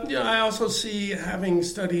 But I also see, having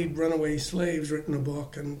studied runaway slaves, written a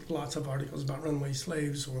book and lots of articles about runaway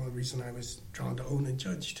slaves, one of the reasons I was drawn to Ona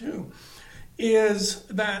Judge too, is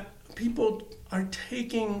that people are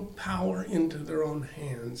taking power into their own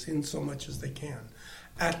hands in so much as they can.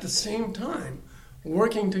 At the same time,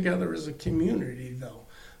 working together as a community, though,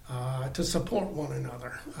 to support one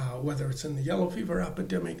another, whether it's in the yellow fever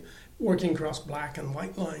epidemic, working across black and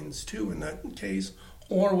white lines too in that case,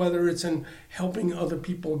 or whether it's in helping other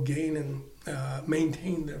people gain and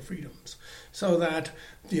maintain their freedoms. So that,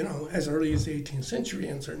 as early as the 18th century,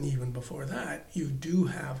 and certainly even before that, you do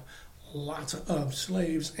have lots of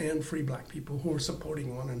slaves and free black people who are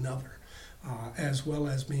supporting one another, as well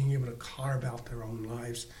as being able to carve out their own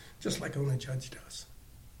lives, just like Ona Judge does.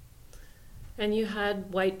 And you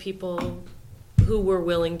had white people who were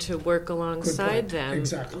willing to work alongside them,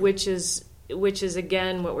 exactly. which is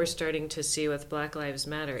again what we're starting to see with Black Lives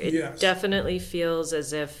Matter. It Yes. definitely feels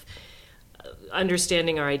as if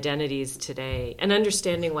understanding our identities today and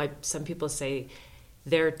understanding why some people say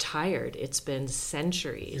they're tired. It's been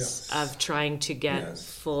centuries Yes. of trying to get Yes.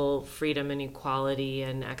 full freedom and equality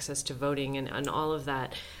and access to voting and all of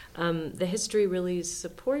that. The history really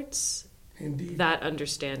supports Indeed. that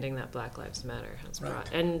understanding that Black Lives Matter has Right. brought.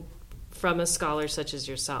 And from a scholar such as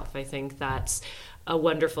yourself, I think that's a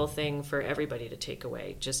wonderful thing for everybody to take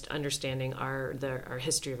away, just understanding our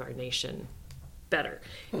history of our nation better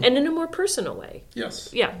and in a more personal way. Yes.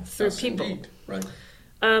 Yeah, through Yes, people. Indeed. Right.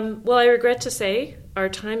 Well, I regret to say our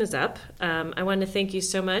time is up. I want to thank you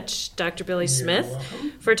so much, Dr. Billy Smith,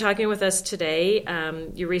 welcome. for talking with us today.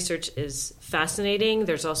 Your research is fascinating.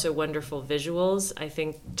 There's also wonderful visuals. I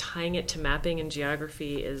think tying it to mapping and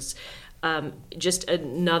geography is just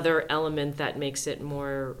another element that makes it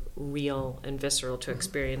more real and visceral to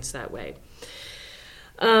experience that way.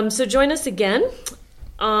 So join us again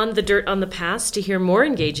on The Dirt on the Past to hear more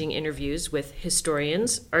engaging interviews with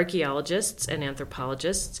historians, archaeologists, and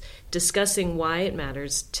anthropologists discussing why it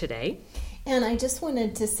matters today. And I just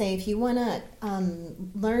wanted to say, if you want to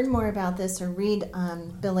learn more about this or read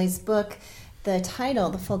Billy's book, the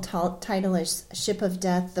full title is Ship of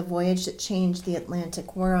Death, The Voyage That Changed the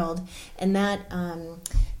Atlantic World. And that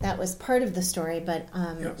was part of the story. But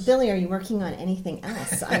Yes. Billy, are you working on anything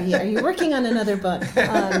else? Are you working on another book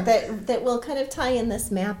that will kind of tie in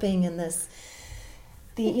this mapping and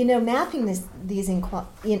mapping these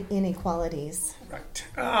inequalities? Right.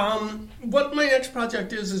 What my next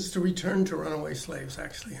project is to return to runaway slaves,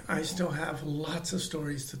 actually. I still have lots of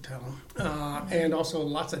stories to tell, and also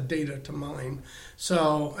lots of data to mine.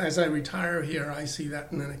 So as I retire here, I see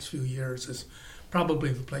that in the next few years is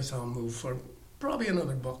probably the place I'll move for probably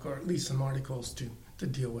another book or at least some articles to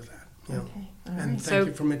deal with that. Okay. All right. And thank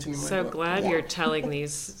you for mentioning my So book. glad you're telling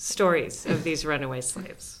these stories of these runaway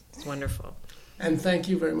slaves. It's wonderful. And thank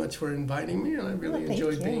you very much for inviting me, and I really Thank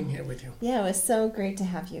enjoyed you. being here with you. Yeah, it was so great to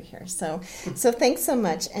have you here. So thanks so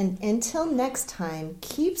much. And until next time,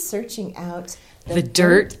 keep searching out The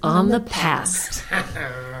dirt on the past.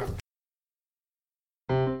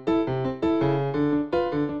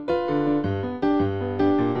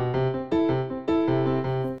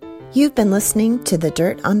 You've been listening to The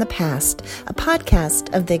Dirt on the Past, a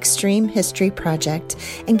podcast of the Extreme History Project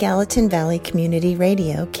and Gallatin Valley Community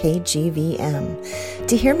Radio, KGVM.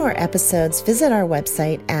 To hear more episodes, visit our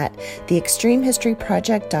website at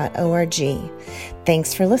theextremehistoryproject.org.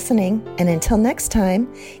 Thanks for listening, and until next time,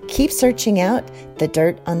 keep searching out the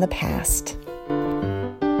dirt on the past.